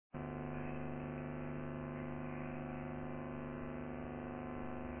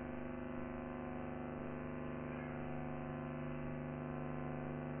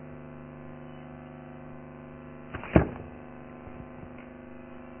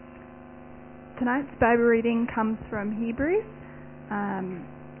Tonight's Bible reading comes from Hebrews,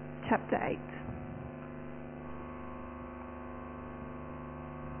 chapter 8.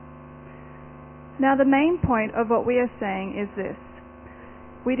 Now the main point of what we are saying is this.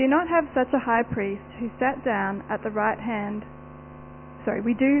 We do not have such a high priest who sat down at the right hand.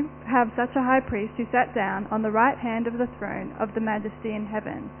 We do have such a high priest who sat down on the right hand of the throne of the Majesty in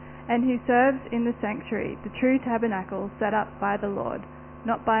heaven, and who serves in the sanctuary, the true tabernacle set up by the Lord,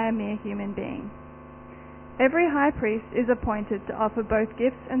 not by a mere human being. Every high priest is appointed to offer both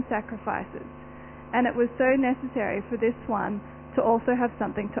gifts and sacrifices, and it was so necessary for this one to also have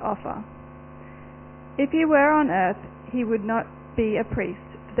something to offer. If he were on earth, he would not be a priest.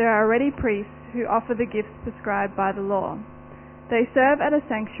 There are already priests who offer the gifts prescribed by the law. They serve at a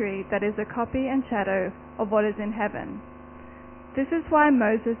sanctuary that is a copy and shadow of what is in heaven. This is why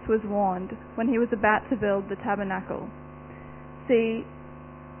Moses was warned when he was about to build the tabernacle. See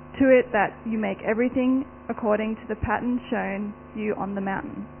to it that you make everything according to the pattern shown you on the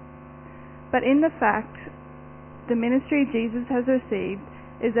mountain. But in the fact, the ministry Jesus has received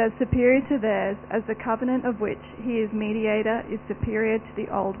is as superior to theirs as the covenant of which he is mediator is superior to the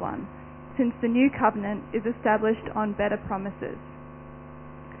old one, since the new covenant is established on better promises.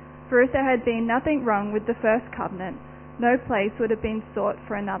 For if there had been nothing wrong with the first covenant, no place would have been sought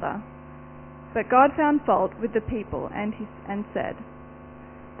for another. But God found fault with the people and said,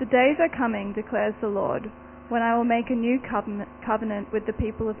 "The days are coming, declares the Lord, when I will make a new covenant with the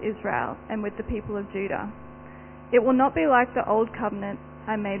people of Israel and with the people of Judah. It will not be like the old covenant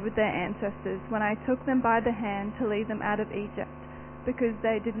I made with their ancestors when I took them by the hand to lead them out of Egypt, because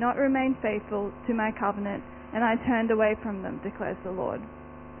they did not remain faithful to my covenant, and I turned away from them, declares the Lord.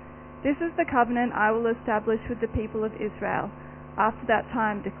 This is the covenant I will establish with the people of Israel after that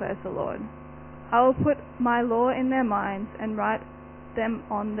time, declares the Lord. I will put my law in their minds and write them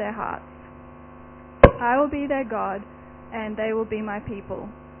on their hearts. I will be their God, and they will be my people.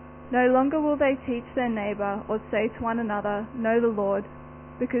 No longer will they teach their neighbor or say to one another, 'Know the Lord,'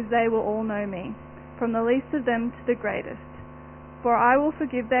 because they will all know me, from the least of them to the greatest. For I will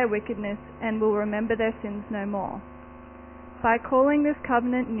forgive their wickedness and will remember their sins no more. By calling this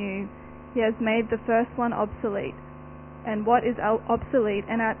covenant new, he has made the first one obsolete, and what is obsolete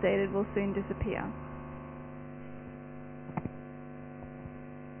and outdated will soon disappear."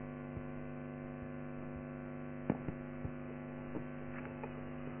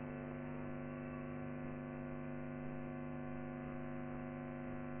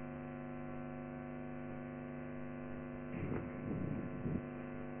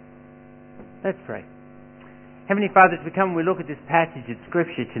 Let's pray. Heavenly Father, as we come and we look at this passage of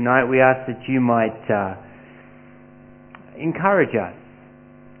Scripture tonight, we ask that you might encourage us.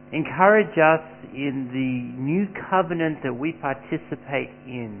 Encourage us in the new covenant that we participate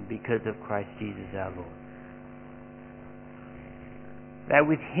in because of Christ Jesus our Lord. That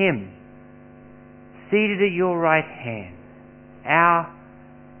with him, seated at your right hand, our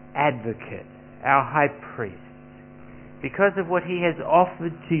advocate, our high priest, because of what he has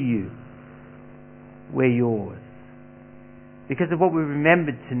offered to you, we're yours. Because of what we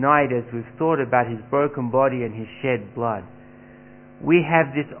remembered tonight as we've thought about his broken body and his shed blood, we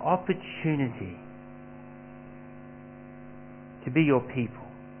have this opportunity to be your people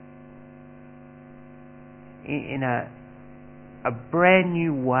in a brand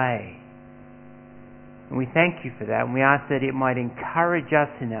new way. And we thank you for that, and we ask that it might encourage us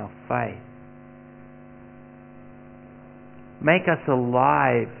in our faith. Make us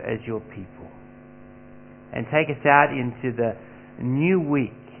alive as your people. And take us out into the new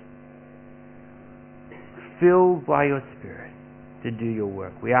week, filled by your Spirit to do your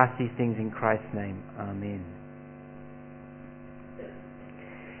work. We ask these things in Christ's name. Amen.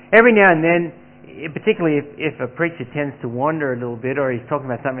 Every now and then, particularly if a preacher tends to wander a little bit, or he's talking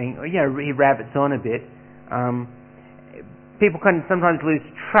about something, he rabbits on a bit, people can sometimes lose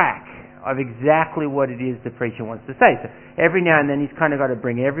track of exactly what it is the preacher wants to say. So every now and then he's kind of got to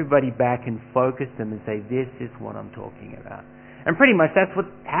bring everybody back and focus them and say, this is what I'm talking about. And pretty much that's what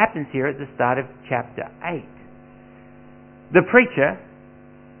happens here at the start of chapter 8. The preacher,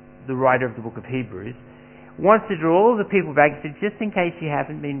 the writer of the book of Hebrews, wants to draw all the people back and say, just in case you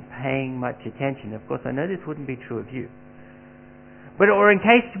haven't been paying much attention. Of course, I know this wouldn't be true of you. Or in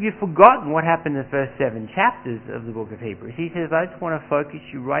case you've forgotten what happened in the first 7 chapters of the book of Hebrews, he says, I just want to focus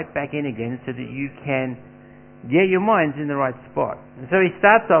you right back in again so that you can get your minds in the right spot. And so he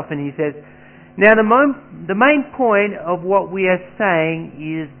starts off and he says, now the main point of what we are saying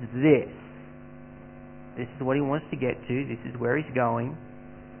is this. This is what he wants to get to. This is where he's going.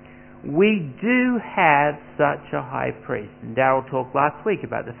 we do have such a high priest. And Darrell talked last week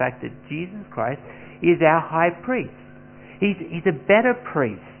about the fact that Jesus Christ is our high priest. He's a better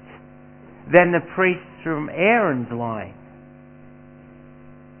priest than the priests from Aaron's line.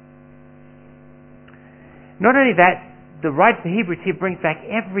 Not only that, the writer of Hebrews here brings back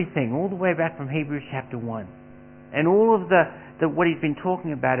everything, all the way back from Hebrews chapter 1. And all of what he's been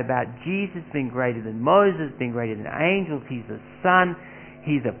talking about Jesus being greater than Moses, being greater than angels. He's a son,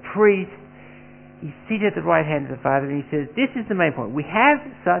 he's a priest. He's seated at the right hand of the Father, and he says, this is the main point. We have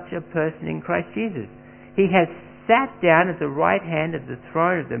such a person in Christ Jesus. He has sat down at the right hand of the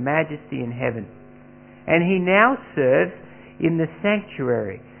throne of the majesty in heaven. And he now serves in the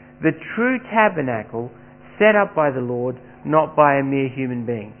sanctuary, the true tabernacle set up by the Lord, not by a mere human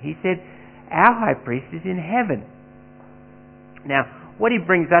being. He said, our high priest is in heaven. Now, what he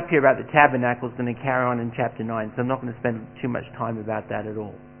brings up here about the tabernacle is going to carry on in chapter 9, so I'm not going to spend too much time about that at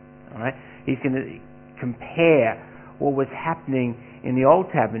all. Alright? He's going to compare what was happening in the old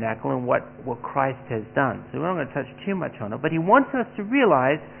tabernacle and what Christ has done. So we're not going to touch too much on it, but he wants us to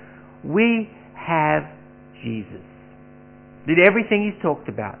realize we have Jesus. That everything he's talked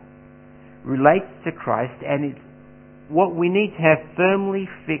about relates to Christ, and it's what we need to have firmly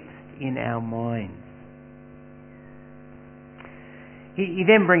fixed in our minds. He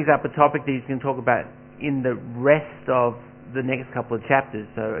then brings up a topic that he's going to talk about in the rest of the next couple of chapters.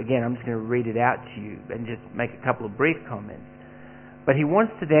 So again, I'm just going to read it out to you and just make a couple of brief comments. But he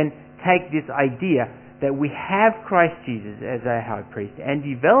wants to then take this idea that we have Christ Jesus as our high priest and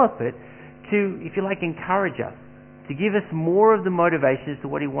develop it to, if you like, encourage us, to give us more of the motivations to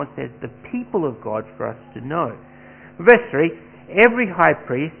what he wants as the people of God for us to know. Verse 3, every high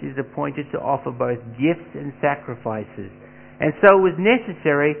priest is appointed to offer both gifts and sacrifices, and so it was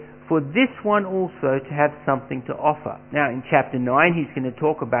necessary for this one also to have something to offer. Now in chapter 9 he's going to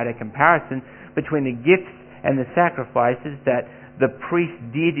talk about a comparison between the gifts and the sacrifices that the priest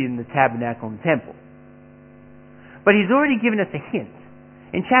did in the tabernacle and temple. But he's already given us a hint.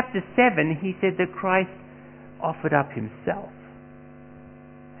 In chapter 7 he said that Christ offered up himself.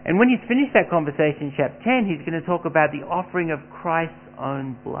 And when he's finished that conversation in chapter 10, he's going to talk about the offering of Christ's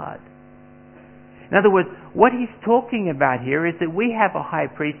own blood. In other words, what he's talking about here is that we have a high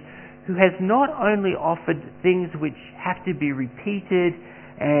priest who has not only offered things which have to be repeated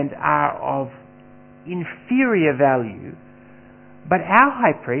and are of inferior value, but our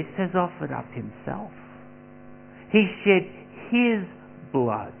high priest has offered up himself. He shed his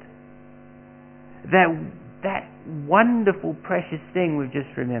blood. That wonderful, precious thing we've just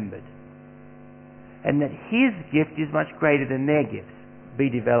remembered. And that his gift is much greater than their gifts. Be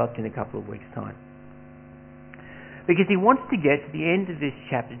developed in a couple of weeks' time. Because he wants to get to the end of this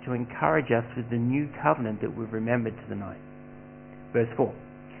chapter to encourage us with the new covenant that we've remembered tonight. Verse 4.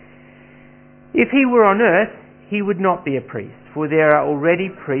 If he were on earth, he would not be a priest, for there are already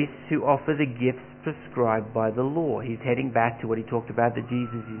priests who offer the gifts prescribed by the law. He's heading back to what he talked about, that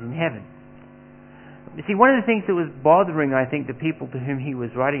Jesus is in heaven. You see, one of the things that was bothering, I think, the people to whom he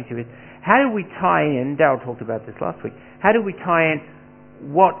was writing to is, how do we tie in, Darrell talked about this last week, how do we tie in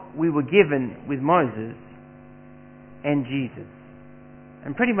what we were given with Moses and Jesus?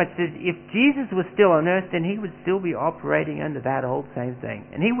 And pretty much says, if Jesus was still on earth, then he would still be operating under that old same thing.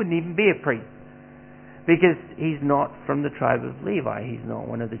 And he wouldn't even be a priest, because he's not from the tribe of Levi. He's not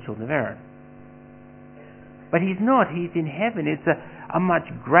one of the children of Aaron. But he's not. He's in heaven. It's a much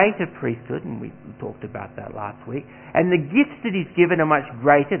greater priesthood, and we talked about that last week. And the gifts that he's given are much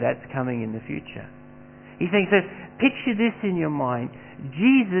greater. That's coming in the future. He's saying, so picture this in your mind.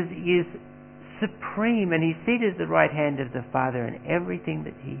 Jesus is supreme, and he's seated at the right hand of the Father, and everything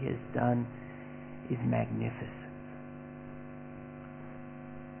that he has done is magnificent.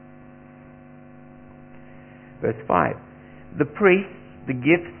 Verse 5. The priests, the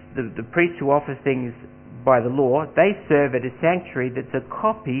gifts, the priests who offer things by the law, they serve at a sanctuary that's a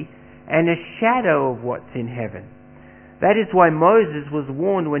copy and a shadow of what's in heaven. That is why Moses was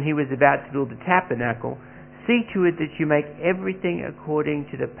warned when he was about to build the tabernacle, see to it that you make everything according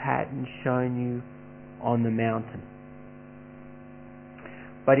to the pattern shown you on the mountain.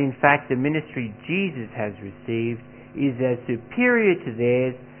 But in fact, the ministry Jesus has received is as superior to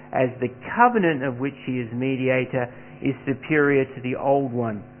theirs as the covenant of which he is mediator is superior to the old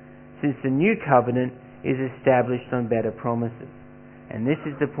one, since the new covenant is established on better promises. And this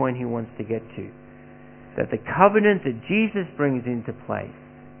is the point he wants to get to. That the covenant that Jesus brings into place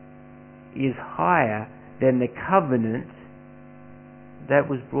is higher than the covenant that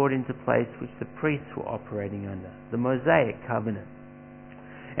was brought into place which the priests were operating under, the Mosaic covenant.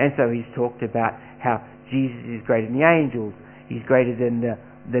 And so he's talked about how Jesus is greater than the angels, he's greater than the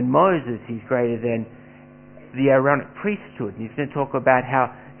than Moses. He's greater than the Aaronic priesthood. And he's going to talk about how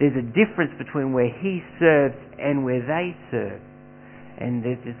there's a difference between where he serves and where they serve. And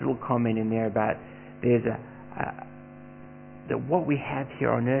there's this little comment in there about that what we have here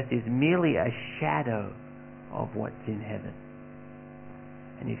on earth is merely a shadow of what's in heaven.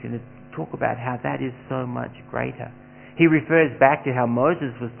 And he's going to talk about how that is so much greater. He refers back to how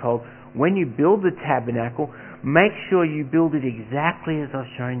Moses was told, when you build the tabernacle, make sure you build it exactly as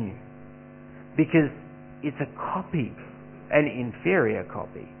I've shown you. Because it's a copy, an inferior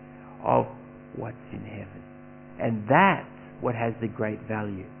copy, of what's in heaven. And that's what has the great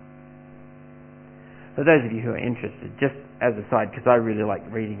value. For those of you who are interested, just as a side, because I really like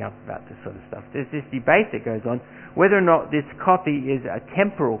reading up about this sort of stuff, there's this debate that goes on whether or not this copy is a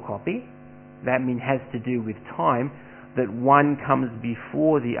temporal copy, that means has to do with time, that one comes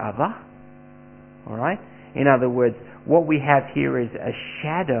before the other. Alright? In other words, what we have here is a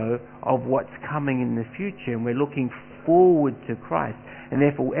shadow of what's coming in the future, and we're looking forward to Christ. And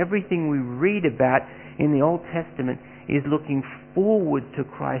therefore everything we read about in the Old Testament is looking forward to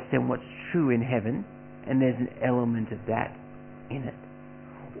Christ and what's true in heaven, and there's an element of that in it.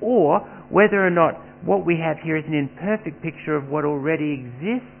 Or whether or not what we have here is an imperfect picture of what already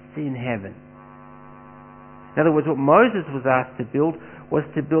exists in heaven. In other words, what Moses was asked to build was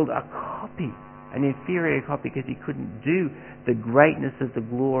to build a copy, an inferior copy, because he couldn't do the greatness of the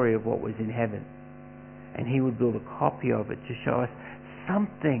glory of what was in heaven. And he would build a copy of it to show us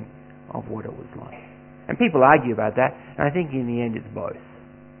something of what it was like. And people argue about that, and I think in the end it's both.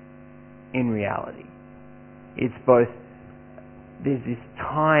 In reality, it's both. There's this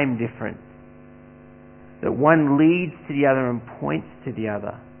time difference that one leads to the other and points to the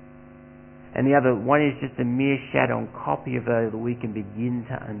other, and the other one is just a mere shadow and copy of those that we can begin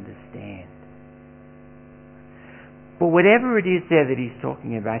to understand. But whatever it is there that he's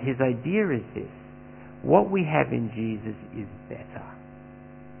talking about, his idea is this: what we have in Jesus is better.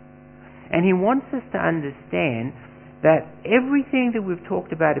 And he wants us to understand that everything that we've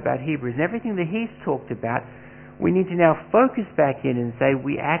talked about Hebrews, and everything that he's talked about, we need to now focus back in and say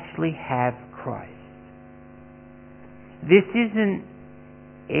we actually have Christ. This isn't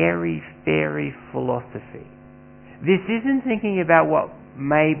airy-fairy philosophy. This isn't thinking about what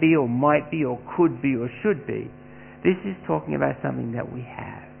may be or might be or could be or should be. This is talking about something that we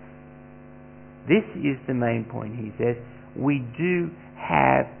have. This is the main point, he says. We do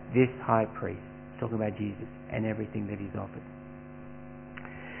have this high priest. He's talking about Jesus and everything that he's offered.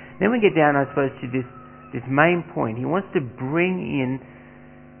 Then we get down, I suppose, to this main point. He wants to bring in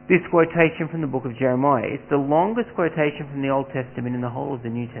this quotation from the book of Jeremiah. It's the longest quotation from the Old Testament in the whole of the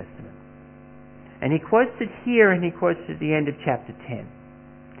New Testament. And he quotes it here, and he quotes it at the end of chapter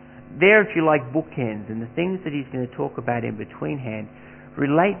 10. There, if you like, bookends, and the things that he's going to talk about in between hand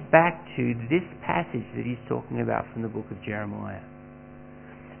relate back to this passage that he's talking about from the book of Jeremiah.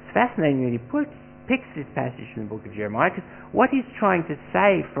 It's fascinating that he picks this passage from the book of Jeremiah, because what he's trying to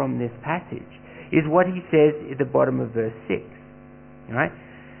say from this passage is what he says at the bottom of verse 6. Right?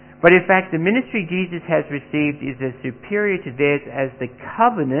 But in fact, the ministry Jesus has received is as superior to theirs as the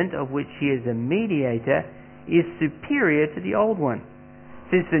covenant of which he is a mediator is superior to the old one,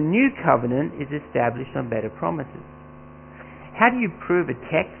 since the new covenant is established on better promises. How do you prove a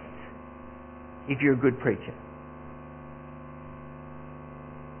text if you're a good preacher?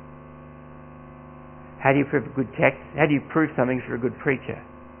 How do you prove a good text? How do you prove something if you're a good preacher?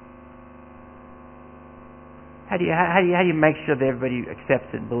 How do you make sure that everybody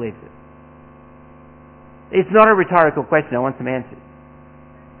accepts it and believes it? It's not a rhetorical question. I want some answers.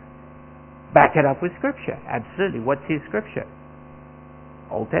 Back it up with Scripture. Absolutely. What's his Scripture?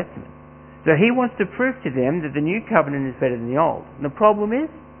 Old Testament. So he wants to prove to them that the new covenant is better than the old. And the problem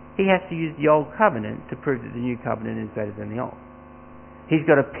is, he has to use the old covenant to prove that the new covenant is better than the old. He's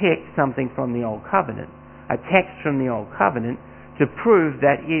got to pick something from the old covenant, a text from the old covenant, to prove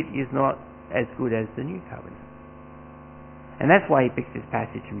that it is not as good as the new covenant. And that's why he picks this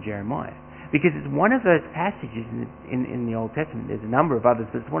passage from Jeremiah. Because it's one of those passages in the Old Testament. There's a number of others,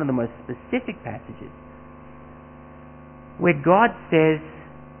 but it's one of the most specific passages where God says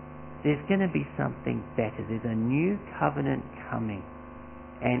there's going to be something better. There's a new covenant coming,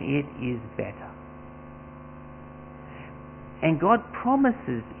 and it is better. And God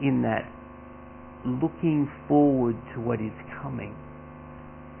promises in that, looking forward to what is coming.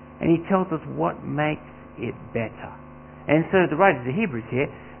 And he tells us what makes it better. And so the writer of the Hebrews here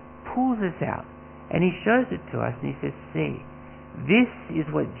pulls this out, and he shows it to us, and he says, see, this is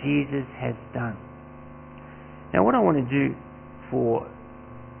what Jesus has done. Now what I want to do for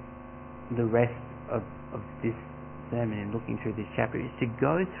the rest of this sermon in looking through this chapter is to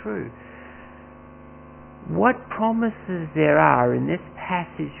go through what promises there are in this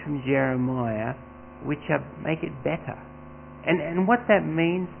passage from Jeremiah which make it better, and what that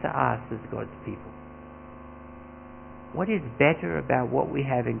means to us as God's people. What is better about what we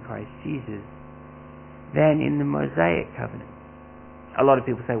have in Christ Jesus than in the Mosaic covenant? A lot of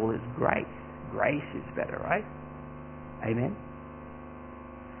people say, well, it's grace. Grace is better, right? Amen?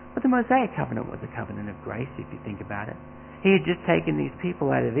 But the Mosaic covenant was a covenant of grace, if you think about it. He had just taken these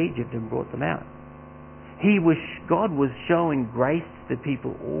people out of Egypt and brought them out. God was showing grace to the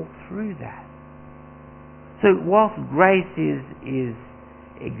people all through that. So whilst grace is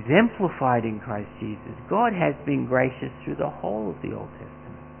exemplified in Christ Jesus, God has been gracious through the whole of the Old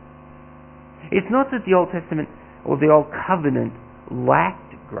Testament. It's not that the Old Testament or the Old Covenant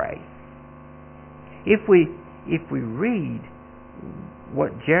lacked grace. If we read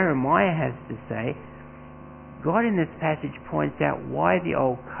what Jeremiah has to say, God in this passage points out why the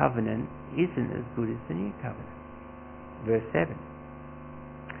Old Covenant isn't as good as the New Covenant. Verse 7.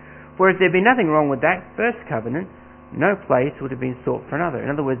 For if there be nothing wrong with that first covenant, no place would have been sought for another. In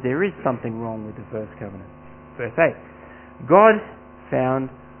other words, there is something wrong with the first covenant. Verse 8. God found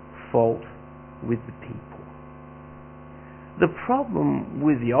fault with the people. The problem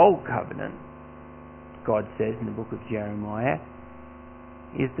with the Old Covenant, God says in the book of Jeremiah,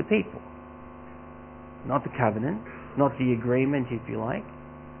 is the people. Not the covenant, not the agreement, if you like.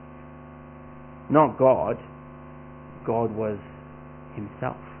 Not God. God was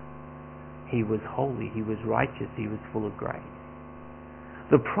himself. He was holy, he was righteous, he was full of grace.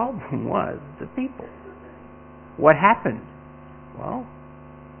 The problem was the people. What happened? Well,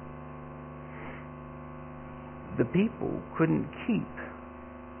 the people couldn't keep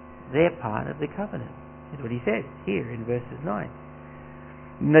their part of the covenant. That's what he says here in verses 9.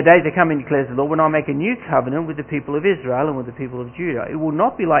 In the days that come, declares the Lord, when I make a new covenant with the people of Israel and with the people of Judah, it will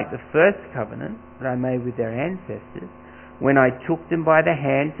not be like the first covenant that I made with their ancestors, when I took them by the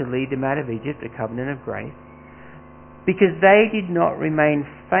hand to lead them out of Egypt, a covenant of grace, because they did not remain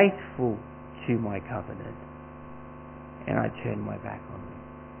faithful to my covenant, and I turned my back on them.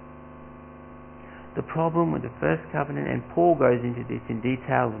 The problem with the first covenant, and Paul goes into this in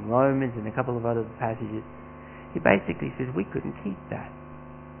detail in Romans and a couple of other passages, he basically says we couldn't keep that.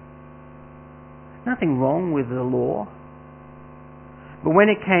 Nothing wrong with the law, but when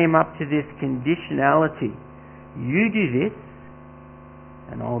it came up to this conditionality, you do this,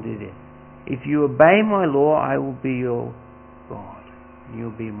 and I'll do this. If you obey my law, I will be your God, and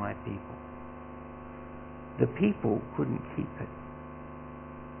you'll be my people. The people couldn't keep it.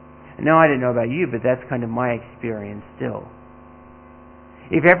 Now, I don't know about you, but that's kind of my experience still.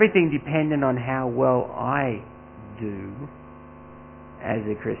 If everything depended on how well I do as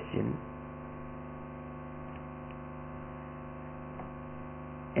a Christian,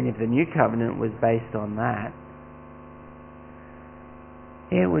 and if the new covenant was based on that,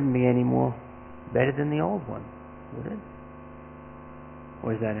 it wouldn't be any more better than the old one, would it?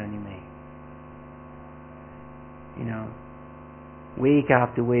 Or is that only me? You know, week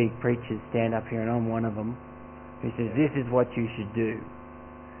after week, preachers stand up here, and I'm one of them, who says, this is what you should do.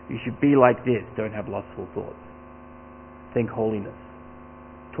 You should be like this. Don't have lustful thoughts. Think holiness.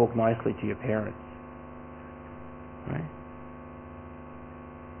 Talk nicely to your parents. Right?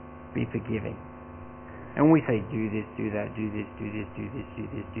 Be forgiving. And we say, do this, do that, do this, do this, do this, do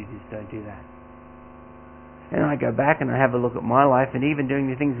this, do this, don't do that. And I go back and I have a look at my life, and even doing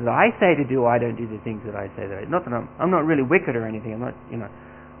the things that I say to do, I don't do the things that I say that I do. Not that I'm not really wicked or anything.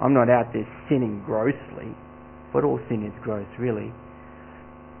 I'm not out there sinning grossly, but all sin is gross, really.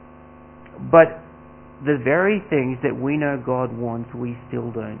 But the very things that we know God wants, we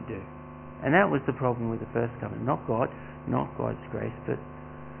still don't do. And that was the problem with the first covenant. Not God, not God's grace, but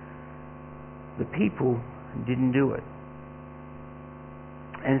the people didn't do it.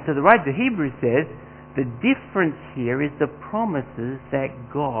 And so the writer of Hebrews says the difference here is the promises that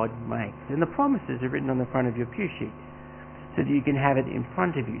God makes. And the promises are written on the front of your pew sheet so that you can have it in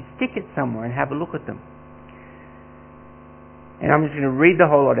front of you. Stick it somewhere and have a look at them. And I'm just going to read the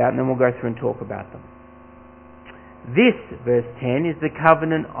whole lot out, and then we'll go through and talk about them. This, verse 10, is the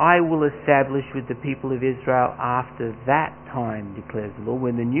covenant I will establish with the people of Israel after that time, declares the Lord,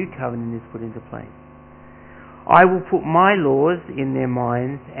 when the new covenant is put into place. I will put my laws in their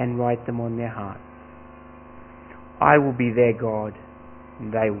minds and write them on their hearts. I will be their God, and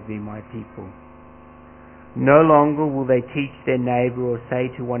they will be my people. No longer will they teach their neighbor or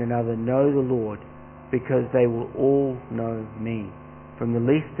say to one another, know the Lord, because they will all know me, from the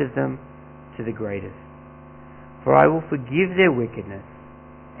least of them to the greatest. For I will forgive their wickedness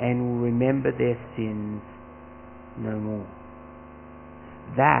and will remember their sins no more.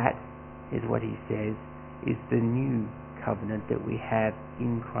 That is what he says is the new covenant that we have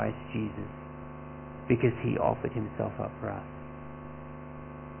in Christ Jesus, because he offered himself up for us.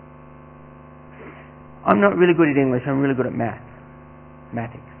 I'm not really good at English, I'm really good at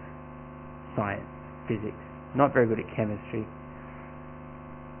mathematics, science, physics, not very good at chemistry.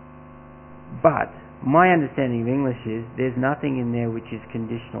 But my understanding of English is there's nothing in there which is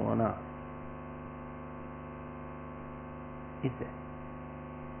conditional on us. Is there?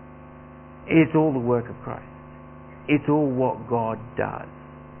 It's all the work of Christ. It's all what God does.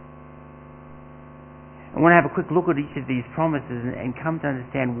 I want to have a quick look at each of these promises and come to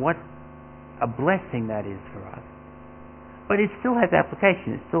understand what a blessing that is for us. But it still has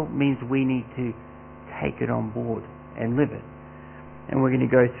application. It still means we need to take it on board and live it. And we're going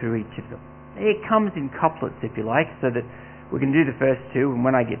to go through each of them. It comes in couplets, if you like, so that we can do the first two, and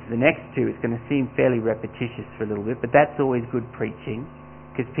when I get to the next two, it's going to seem fairly repetitious for a little bit, but that's always good preaching,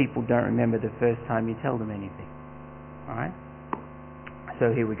 because people don't remember the first time you tell them anything. Alright?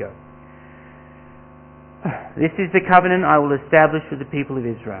 So here we go. This is the covenant I will establish with the people of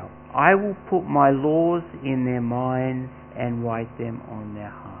Israel. I will put my laws in their minds and write them on their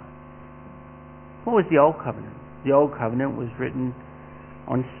hearts. What was the old covenant? The old covenant was written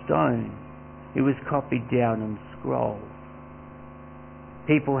on stone. It was copied down on scrolls.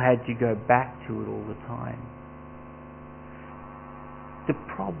 People had to go back to it all the time. The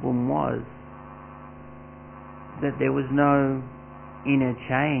problem was that there was no inner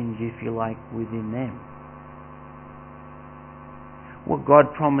change, if you like, within them. What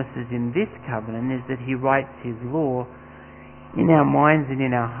God promises in this covenant is that he writes his law in our minds and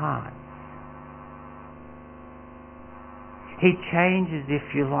in our hearts. He changes, if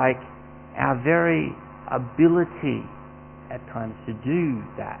you like, our very ability at times to do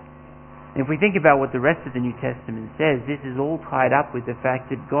that. And if we think about what the rest of the New Testament says, this is all tied up with the fact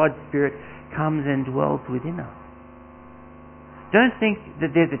that God's Spirit comes and dwells within us. Don't think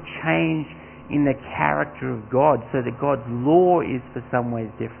that there's a change in the character of God so that God's law is for some ways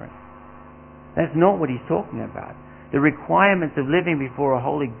different. That's not what he's talking about. The requirements of living before a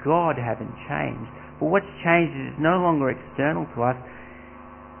holy God haven't changed. But what's changed is it's no longer external to us,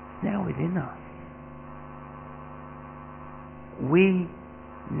 it's now within us. We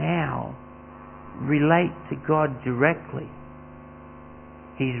now relate to God directly.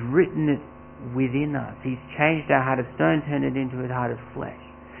 He's written it within us. He's changed our heart of stone, turned it into a heart of flesh.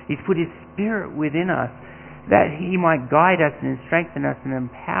 He's put his Spirit within us that he might guide us and strengthen us and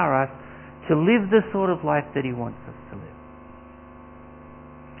empower us to live the sort of life that he wants us to live.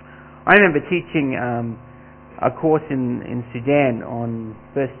 I remember teaching a course in Sudan on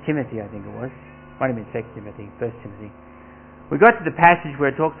 1 Timothy, I think it was. Might have been 2 Timothy, 1 Timothy. We got to the passage where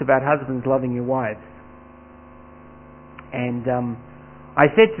it talks about husbands loving your wives. And I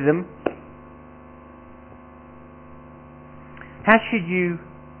said to them, how should you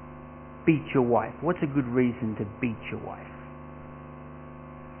beat your wife? What's a good reason to beat your wife?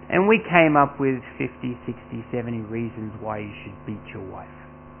 And we came up with 50, 60, 70 reasons why you should beat your wife.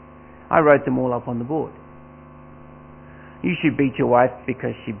 I wrote them all up on the board. You should beat your wife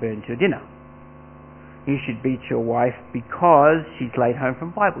because she burned your dinner. You should beat your wife because she's late home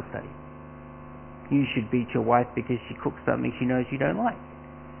from Bible study. You should beat your wife because she cooks something she knows you don't like.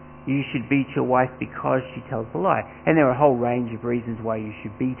 You should beat your wife because she tells a lie. And there are a whole range of reasons why you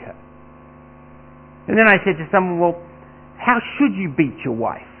should beat her. And then I said to someone, well, how should you beat your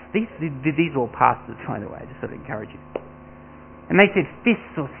wife? These are all pastors, by the way. I just sort of encourage you. And they said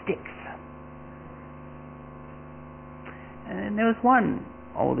fists or sticks. And there was one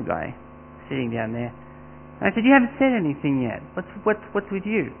older guy sitting down there. And I said, you haven't said anything yet. What's with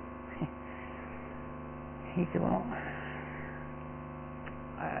you? He said, well,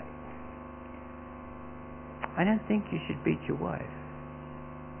 I don't think you should beat your wife.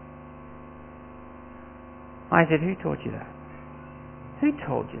 I said, who taught you that? Who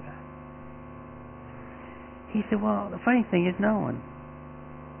told you that? He said, well, the funny thing is no one.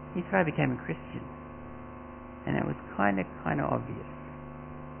 He said, I became a Christian. And it was kind of obvious.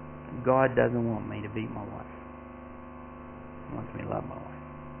 God doesn't want me to beat my wife. He wants me to love my wife.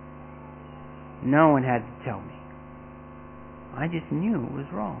 No one had to tell me. I just knew it was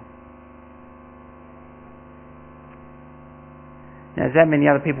wrong. Now, does that mean the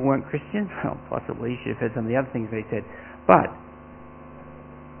other people weren't Christians? Well, possibly. You should have heard some of the other things they said. But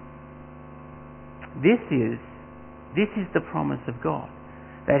this is the promise of God,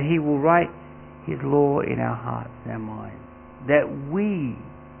 that he will write his law in our hearts and our minds, that we,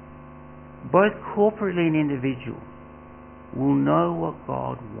 both corporately and individually, will know what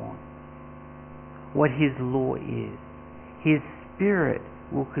God wants. what His law is. His Spirit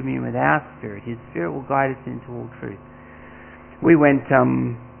will commune with our spirit. His Spirit will guide us into all truth. We went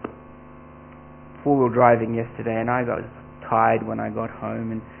four-wheel driving yesterday, and I got tired when I got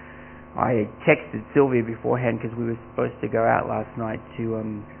home, and I texted Sylvia beforehand because we were supposed to go out last night to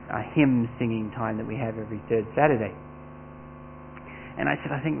a hymn singing time that we have every third Saturday. And I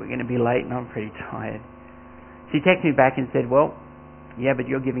said, I think we're going to be late and I'm pretty tired. She texted me back and said, well, yeah, but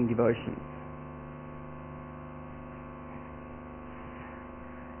you're giving devotions.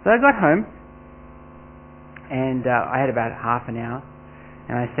 So I got home and I had about half an hour,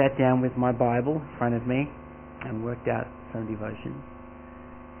 and I sat down with my Bible in front of me and worked out some devotions.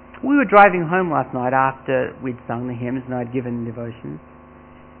 We were driving home last night after we'd sung the hymns and I'd given devotions.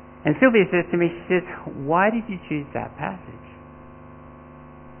 And Sylvia says to me, she says, why did you choose that passage?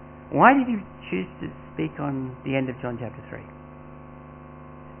 Why did you choose to speak on the end of John chapter 3?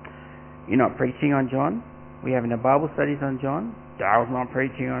 You're not preaching on John. We have no Bible studies on John. Daryl's not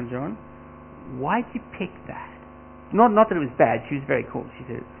preaching on John. Why did you pick that? Not that it was bad. She was very cool. She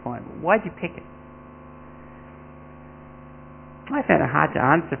said it's fine. But why did you pick it? I found it hard to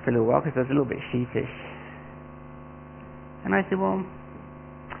answer for a little while because I was a little bit sheepish. And I said, well,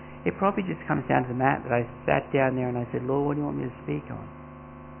 it probably just comes down to that I sat down there and I said, Lord, what do you want me to speak on?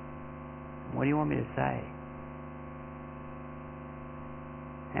 What do you want me to say?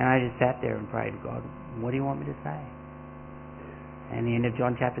 And I just sat there and prayed to God, what do you want me to say? And the end of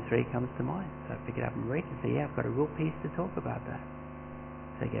John chapter 3 comes to mind. So I pick it up and read and say, yeah, I've got a real piece to talk about that.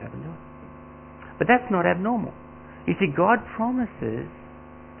 So I get up and do it. But that's not abnormal. You see, God promises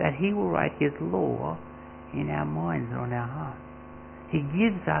that He will write His law in our minds and on our hearts. He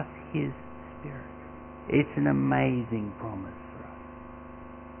gives us His Spirit. It's an amazing promise for us.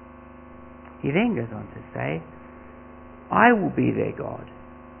 He then goes on to say, I will be their God.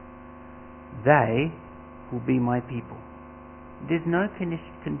 They will be my people. There's no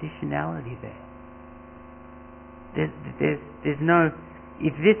conditionality there. There's no,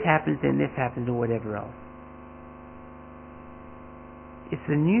 if this happens, then this happens, or whatever else. It's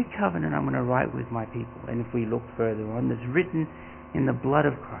the new covenant I'm going to write with my people. And if we look further on, it's written in the blood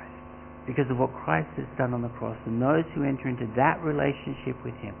of Christ because of what Christ has done on the cross. And those who enter into that relationship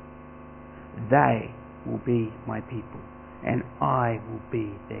with Him, they will be my people and I will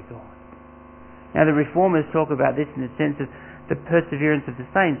be their God. Now the Reformers talk about this in the sense of the perseverance of the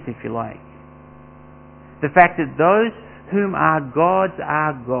saints, if you like. The fact that those whom are God's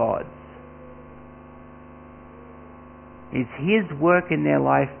are God's. It's His work in their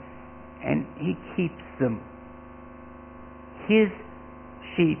life and He keeps them. His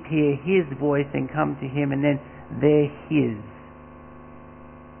sheep hear His voice and come to Him, and then they're His.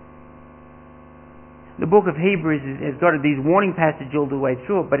 The book of Hebrews has got these warning passages all the way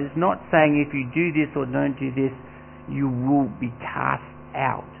through it, but it's not saying if you do this or don't do this, you will be cast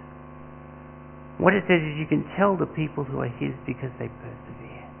out. What it says is you can tell the people who are His because they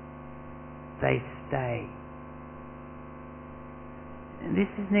persevere. They stay. And this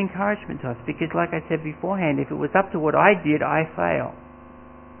is an encouragement to us because, like I said beforehand, if it was up to what I did, I fail.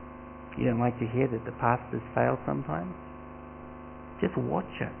 You don't like to hear that the pastors fail sometimes? Just watch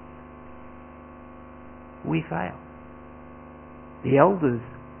it. We fail. The elders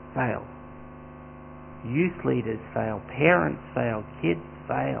fail. Youth leaders fail. Parents fail. Kids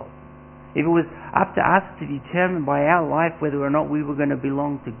fail. If it was up to us to determine by our life whether or not we were going to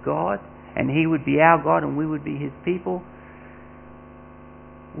belong to God and He would be our God and we would be His people,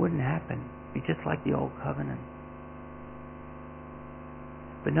 wouldn't happen. It'd be just like the old covenant.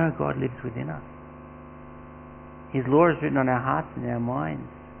 But no, God lives within us. His law is written on our hearts and our minds.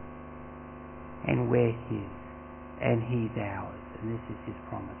 And we're His. And He's ours. And this is His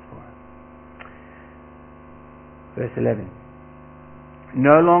promise for us. Verse 11.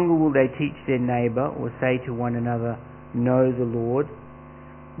 No longer will they teach their neighbour or say to one another, know the Lord,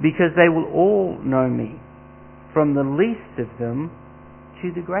 because they will all know me, from the least of them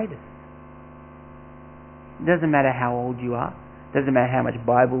to the greatest. It doesn't matter how old you are. It doesn't matter how much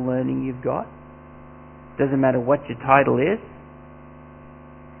Bible learning you've got. It doesn't matter what your title is.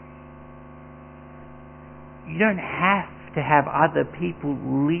 You don't have to have other people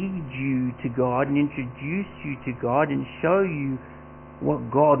lead you to God and introduce you to God and show you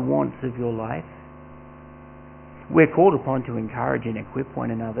what God wants of your life. We're called upon to encourage and equip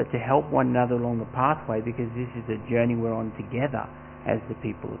one another, to help one another along the pathway, because this is a journey we're on together as the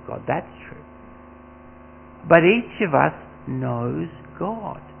people of God. That's true. But each of us knows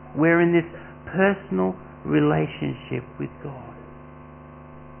God. We're in this personal relationship with God.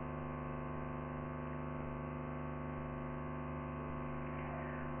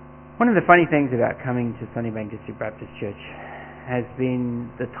 One of the funny things about coming to Sunnybank District Baptist Church has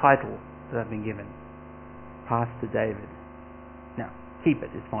been the title that I've been given, Pastor David. Now, keep it,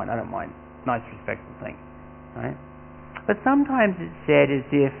 it's fine, I don't mind. Nice, respectful thing, right? But sometimes it's said as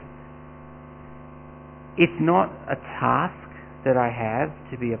if it's not a task that I have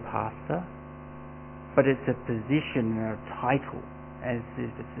to be a pastor, but it's a position or a title, as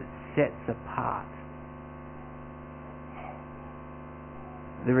if it sets apart.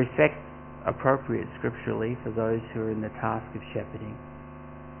 The respect's appropriate scripturally for those who are in the task of shepherding.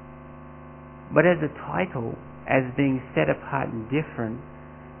 But as a title, as being set apart and different,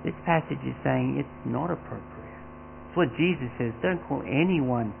 this passage is saying it's not appropriate. It's what Jesus says, don't call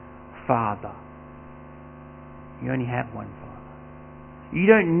anyone Father. You only have one Father. You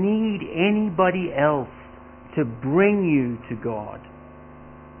don't need anybody else to bring you to God.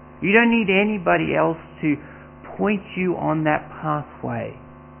 You don't need anybody else to point you on that pathway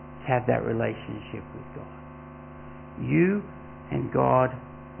to have that relationship with God. You and God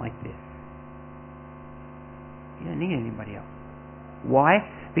like this. You don't need anybody else. Why?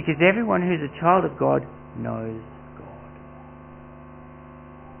 Because everyone who's a child of God knows God.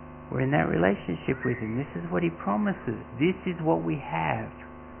 We're in that relationship with Him. This is what He promises. This is what we have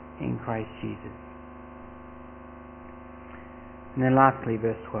in Christ Jesus. And then lastly,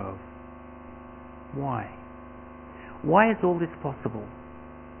 verse 12. Why? Why is all this possible?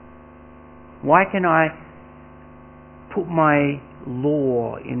 Why can I put my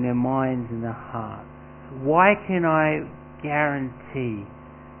law in their minds and their hearts? Why can I guarantee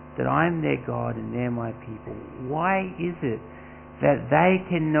that I'm their God and they're my people? Why is it that they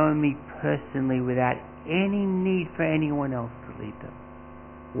can know me personally without any need for anyone else to lead them?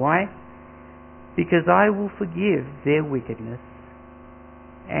 Why? Because I will forgive their wickedness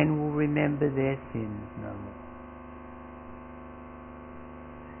and will remember their sins no more.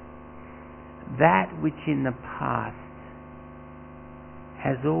 That which in the past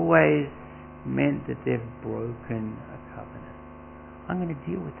has always meant that they've broken a covenant, I'm going to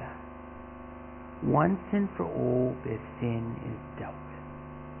deal with that. Once and for all, their sin is dealt with.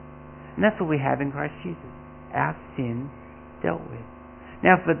 And that's what we have in Christ Jesus. Our sin dealt with.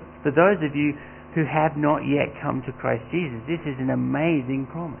 Now, for those of you who have not yet come to Christ Jesus, this is an amazing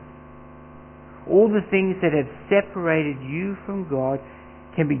promise. All the things that have separated you from God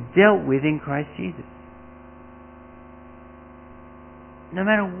can be dealt with in Christ Jesus. No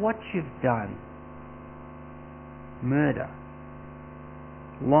matter what you've done, murder,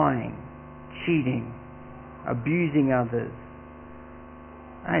 lying, cheating, abusing others,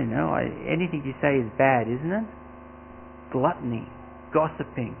 I don't know, anything you say is bad, isn't it? Gluttony,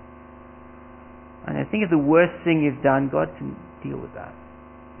 gossiping. I think of the worst thing you've done, God can deal with that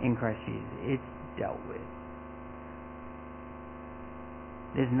in Christ Jesus. It's dealt with.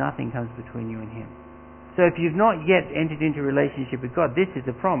 There's nothing comes between you and Him. So if you've not yet entered into a relationship with God, this is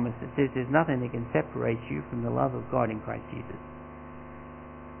a promise that says there's nothing that can separate you from the love of God in Christ Jesus.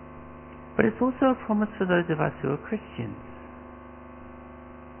 But it's also a promise for those of us who are Christians.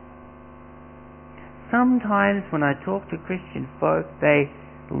 Sometimes when I talk to Christian folk, they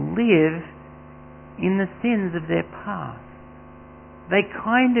live in the sins of their past. They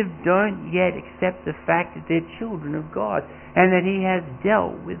kind of don't yet accept the fact that they're children of God and that He has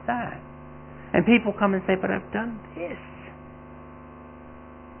dealt with that. And people come and say, but I've done this.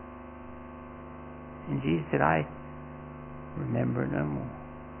 And Jesus said, I remember no more.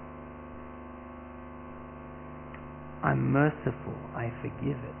 I'm merciful. I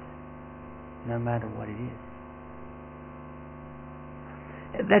forgive it, no matter what it is.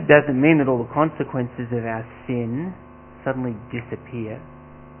 That doesn't mean that all the consequences of our sin suddenly disappear.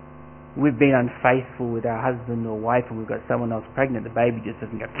 We've been unfaithful with our husband or wife and we've got someone else pregnant, the baby just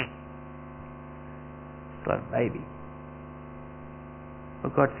doesn't go it's like a baby.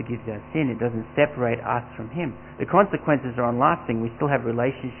 But God forgives our sin. It doesn't separate us from Him. The consequences are unlasting. We still have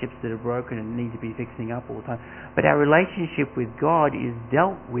relationships that are broken and need to be fixing up all the time. But our relationship with God is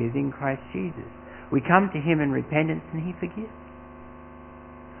dealt with in Christ Jesus. We come to Him in repentance and He forgives.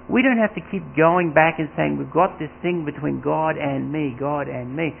 We don't have to keep going back and saying, we've got this thing between God and me, God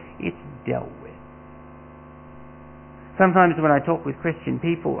and me. It's dealt with. Sometimes when I talk with Christian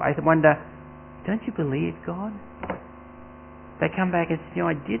people, I wonder, don't you believe God? They come back and say,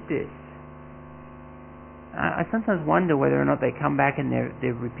 I did this. I sometimes wonder whether or not they come back and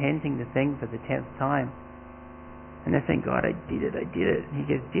they're repenting the thing for the 10th time. And they're saying, God, I did it. And He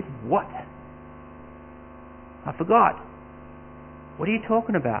goes, did what? I forgot. What are you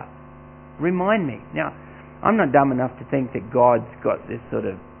talking about? Remind me. Now, I'm not dumb enough to think that God's got this sort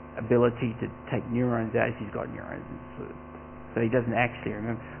of ability to take neurons out. He's got neurons and sort of so he doesn't actually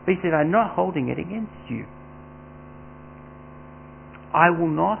remember. But he said, I'm not holding it against you. I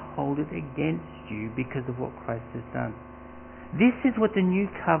will not hold it against you because of what Christ has done. This is what the new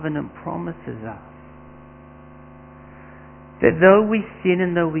covenant promises us. That though we sin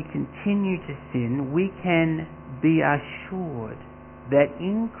and though we continue to sin, we can be assured that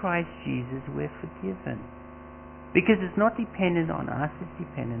in Christ Jesus we're forgiven. Because it's not dependent on us, it's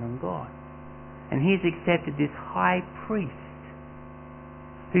dependent on God. And He's accepted this high priest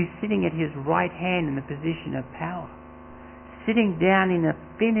who's sitting at His right hand in the position of power, sitting down in a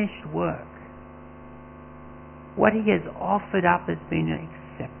finished work. What He has offered up has been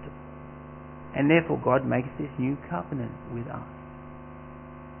acceptable. And therefore God makes this new covenant with us.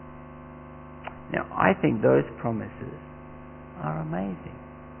 Now, I think those promises are amazing.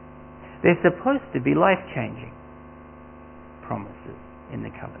 They're supposed to be life-changing promises in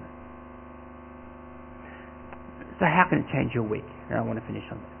the covenant. So how can it change your week? And I want to finish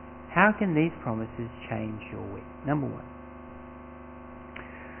on this. How can these promises change your week? Number one,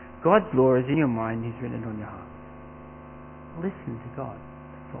 God's law is in your mind, He's written it on your heart. Listen to God.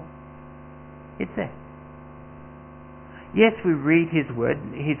 That's all. It's there. Yes, we read His Word.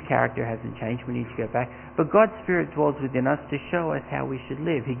 His character hasn't changed. We need to go back. But God's Spirit dwells within us to show us how we should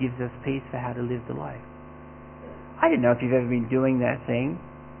live. He gives us peace for how to live the life. I don't know if you've ever been doing that thing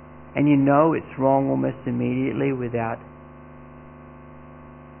and you know it's wrong almost immediately without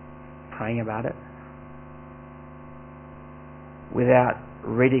praying about it, without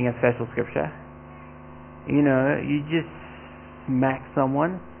reading a special scripture. You know, you just smack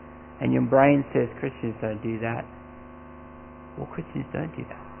someone and your brain says Christians don't do that. Well, Christians don't do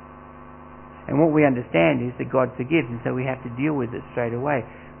that. And what we understand is that God forgives, and so we have to deal with it straight away.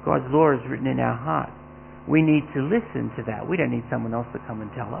 God's law is written in our heart. We need to listen to that. We don't need someone else to come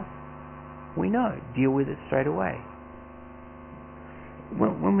and tell us. We know. Deal with it straight away.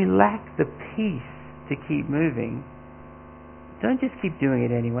 When we lack the peace to keep moving, don't just keep doing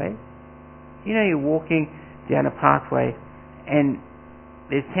it anyway. You know, you're walking down a pathway and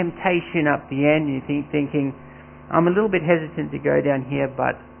there's temptation up the end, and you're thinking, I'm a little bit hesitant to go down here,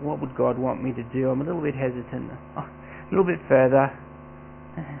 but what would God want me to do? I'm a little bit hesitant. Oh, a little bit further.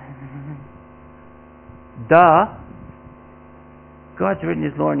 Duh. God's written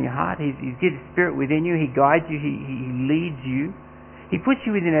His law in your heart. He's given His Spirit within you. He guides you. He leads you. He puts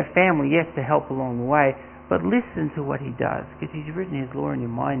you within a family, yes, to help along the way, but listen to what He does, because He's written His law in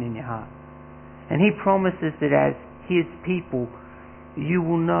your mind and your heart. And He promises that as His people, you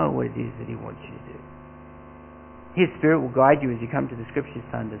will know what it is that He wants you to do. His Spirit will guide you as you come to the Scriptures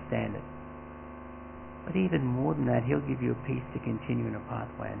to understand it. But even more than that, He'll give you a peace to continue in a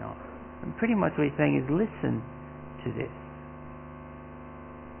pathway or not. And pretty much what He's saying is, listen to this.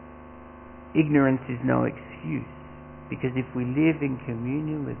 Ignorance is no excuse, because if we live in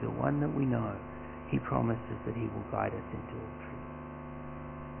communion with the one that we know, He promises that He will guide us into all truth.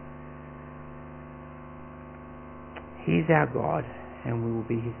 He is our God, and we will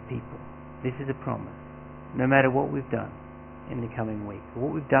be His people. This is a promise. No matter what we've done in the coming week, or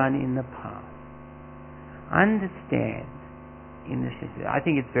what we've done in the past, understand, I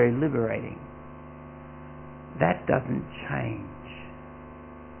think it's very liberating, that doesn't change.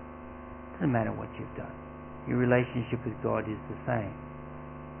 It doesn't matter what you've done. Your relationship with God is the same.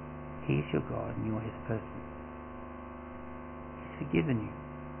 He's your God and you're His person. He's forgiven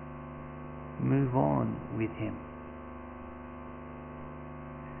you. Move on with Him.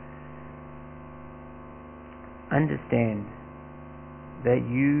 Understand that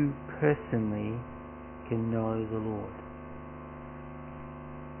you personally can know the Lord.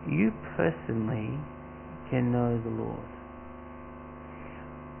 You personally can know the Lord.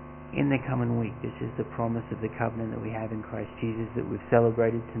 In the coming week, this is the promise of the covenant that we have in Christ Jesus that we've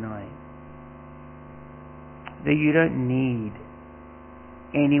celebrated tonight. That you don't need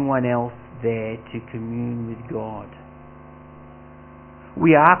anyone else there to commune with God.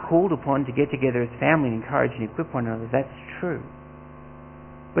 We are called upon to get together as family and encourage and equip one another. That's true.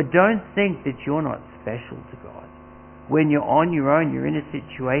 But don't think that you're not special to God. When you're on your own, you're in a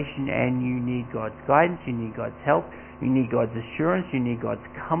situation and you need God's guidance, you need God's help, you need God's assurance, you need God's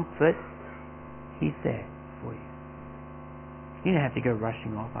comfort. He's there for you. You don't have to go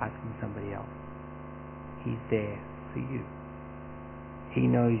rushing off asking somebody else. He's there for you. He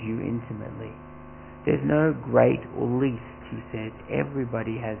knows you intimately. There's no great or least, He says.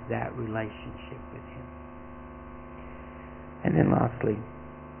 Everybody has that relationship with Him. And then lastly,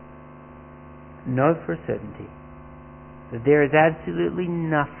 know for a certainty that there is absolutely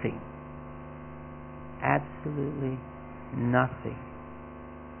nothing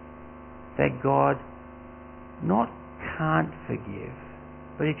that God not can't forgive,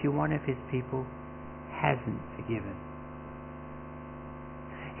 but if you're one of his people, hasn't forgiven.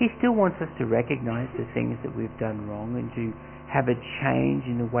 He still wants us to recognize the things that we've done wrong and to have a change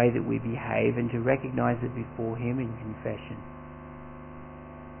in the way that we behave and to recognize it before him in confession.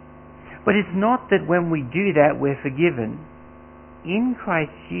 But it's not that when we do that we're forgiven. In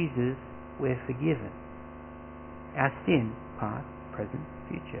Christ Jesus we're forgiven. Our sin, past, present,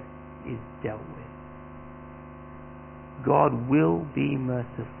 future, is dealt with. God will be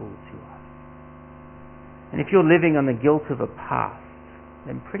merciful to us. And if you're living on the guilt of a past,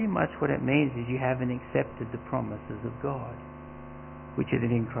 then pretty much what it means is you haven't accepted the promises of God, which is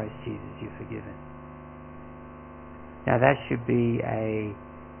that in Christ Jesus you're forgiven. Now that should be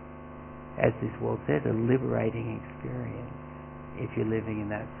as this world says, a liberating experience if you're living in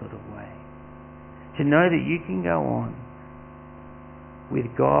that sort of way. To know that you can go on with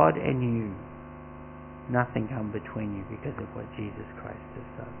God and you, nothing come between you because of what Jesus Christ has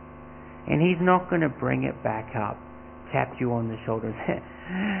done. And he's not going to bring it back up, tap you on the shoulder and say,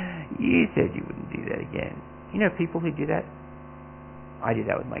 you said you wouldn't do that again. You know people who do that? I do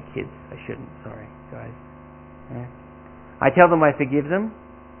that with my kids. I shouldn't, sorry guys. Yeah. I tell them I forgive them.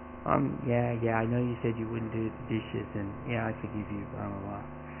 Yeah, I know you said you wouldn't do the dishes, and yeah, I forgive you, blah, blah, blah.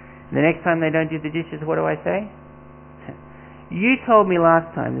 And the next time they don't do the dishes, what do I say? You told me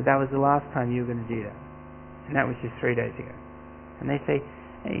last time that was the last time you were going to do that. And that was just 3 days ago. And they say,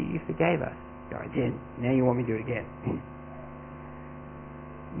 hey, you forgave us. No, I didn't. Now you want me to do it again.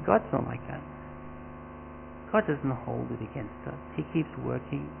 God's not like that. God doesn't hold it against us. He keeps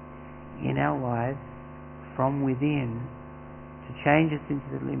working in our lives from within to change us into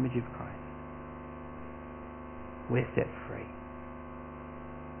the image of Christ. We're set free.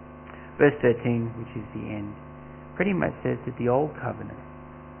 Verse 13, which is the end, pretty much says that the old covenant,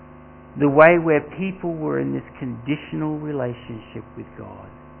 the way where people were in this conditional relationship with God,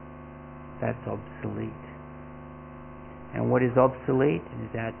 that's obsolete. And what is obsolete and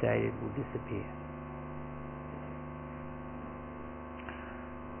is outdated will disappear.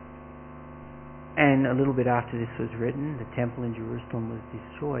 And a little bit after this was written, the temple in Jerusalem was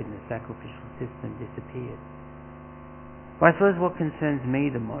destroyed and the sacrificial system disappeared. But I suppose what concerns me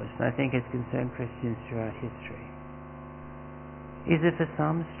the most, and I think has concerned Christians throughout history, is that for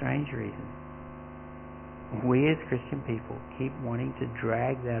some strange reason, we as Christian people keep wanting to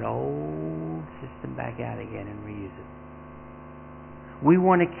drag that old system back out again and reuse it. We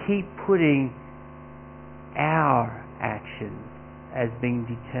want to keep putting our actions as being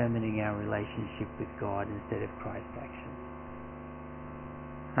determining our relationship with God instead of Christ's actions.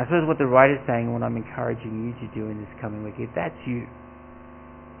 I suppose what the writer's saying, and what I'm encouraging you to do in this coming week, if that's you,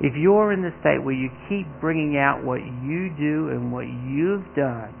 if you're in the state where you keep bringing out what you do and what you've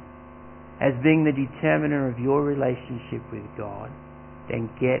done as being the determiner of your relationship with God, then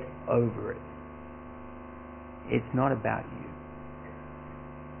get over it. It's not about you.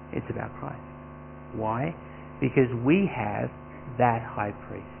 It's about Christ. Why? Because we have that high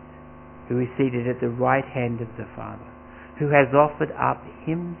priest who is seated at the right hand of the Father, who has offered up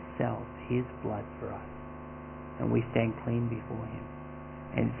himself, his blood for us, and we stand clean before him.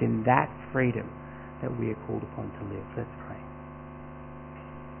 And it's in that freedom that we are called upon to live. Let's pray.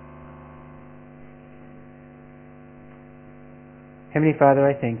 Heavenly Father,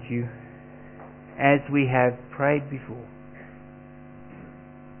 I thank you, as we have prayed before.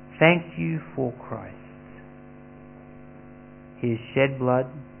 Thank you for Christ, his shed blood,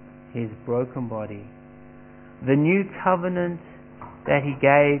 his broken body, the new covenant that he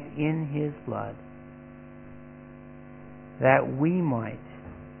gave in his blood, that we might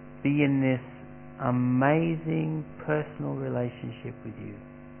be in this amazing personal relationship with you.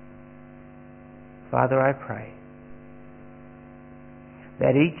 Father, I pray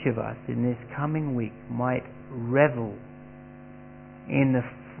that each of us in this coming week might revel in the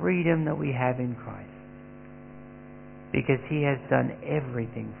freedom that we have in Christ, because he has done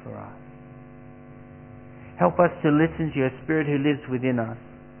everything for us. Help us to listen to your Spirit who lives within us,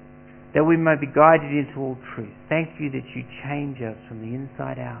 that we might be guided into all truth. Thank you that you change us from the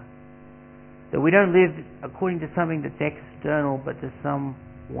inside out, that we don't live according to something that's external, but to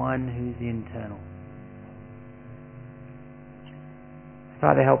someone who's internal.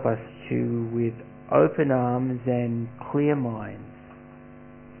 Father, help us to, with open arms and clear minds,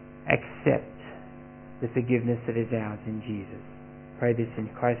 accept the forgiveness that is ours in Jesus. Pray this in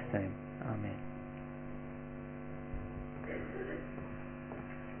Christ's name. Amen.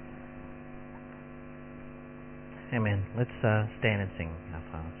 Amen. Let's stand and sing our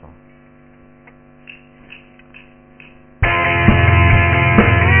final song.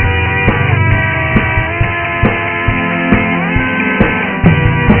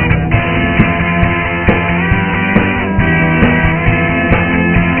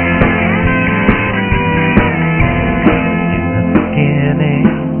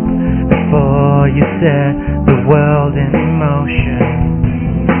 you set the world in motion.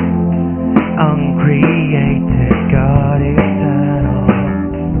 Uncreated God eternal,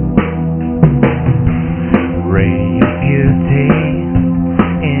 radiant beauty,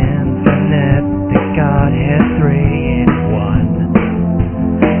 infinite, the Godhead three in one.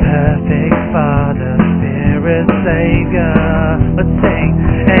 Perfect Father, Spirit, Savior. Let's sing.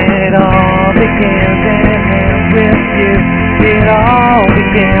 It all begins and ends with you. It all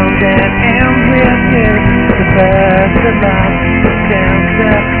begins and ends with you. The first, the last, the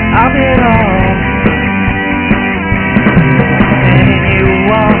center of it all. And in you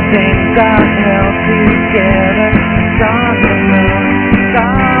all things are held together. Stars, the moon,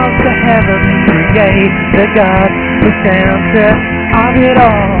 stars, the heavens, create the God, the center of it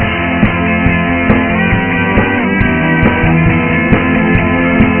all.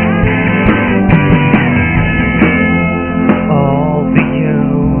 All the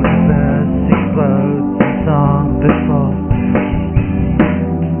universe explodes in song before.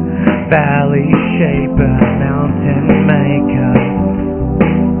 Valley shaper, mountain maker.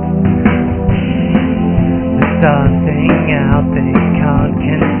 The stars sing out, they can't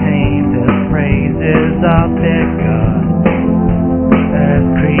contain the praises of their God. Earth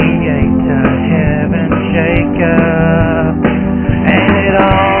creator, heaven shaker. And it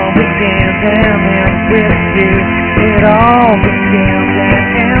all begins and ends with you. It all begins and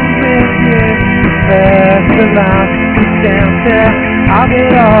ends with you. First, the last, the center of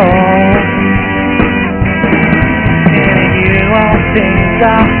it all. And in you all things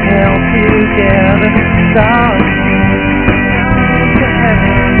are held together. Stars, the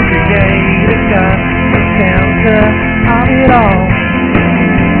heaven, creator God, the center of it all.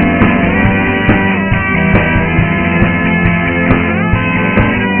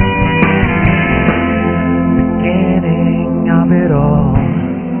 Beginning of it all,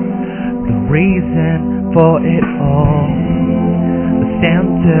 the reason for it all, the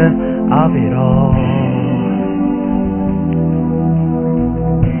center of it all.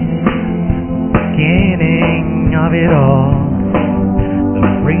 Beginning of it all, the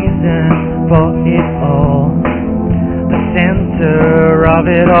reason for it all, the center of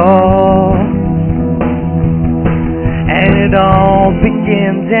it all. And it all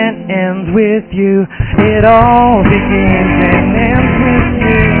begins and ends with you. It all begins and ends with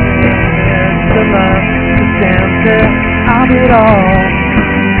you. It's the love, the center of it all.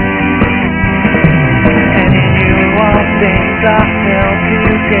 And in you all things are held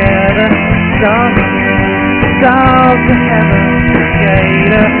together. Stars, the heaven,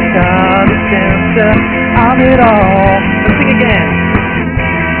 creator, God, the center of it all. Let's sing again.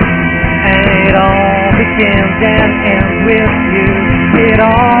 And it all begins and ends with you. It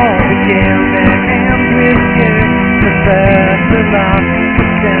all begins and ends with you. The first, the last, the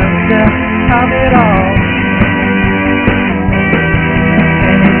center of it all.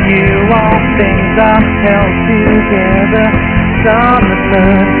 And in you all things are held together. Sun, the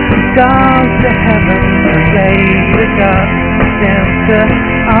moon, stars, the heaven, creator God, the center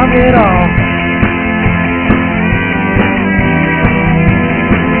of it all.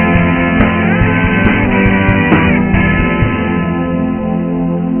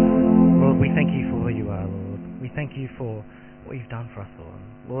 Lord, we thank you for who you are, Lord. We thank you for what you've done for us, Lord.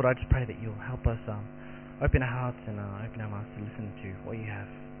 Lord, I just pray that you'll help us open our hearts and open our minds to listen to what you have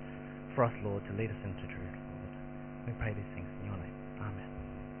for us, Lord, to lead us into truth, Lord. We pray these things in your name. Amen.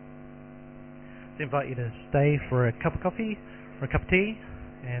 I invite you to stay for a cup of coffee or a cup of tea,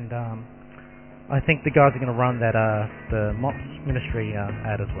 and I think the guys are going to run that the MOPS ministry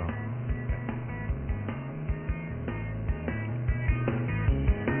ad as well.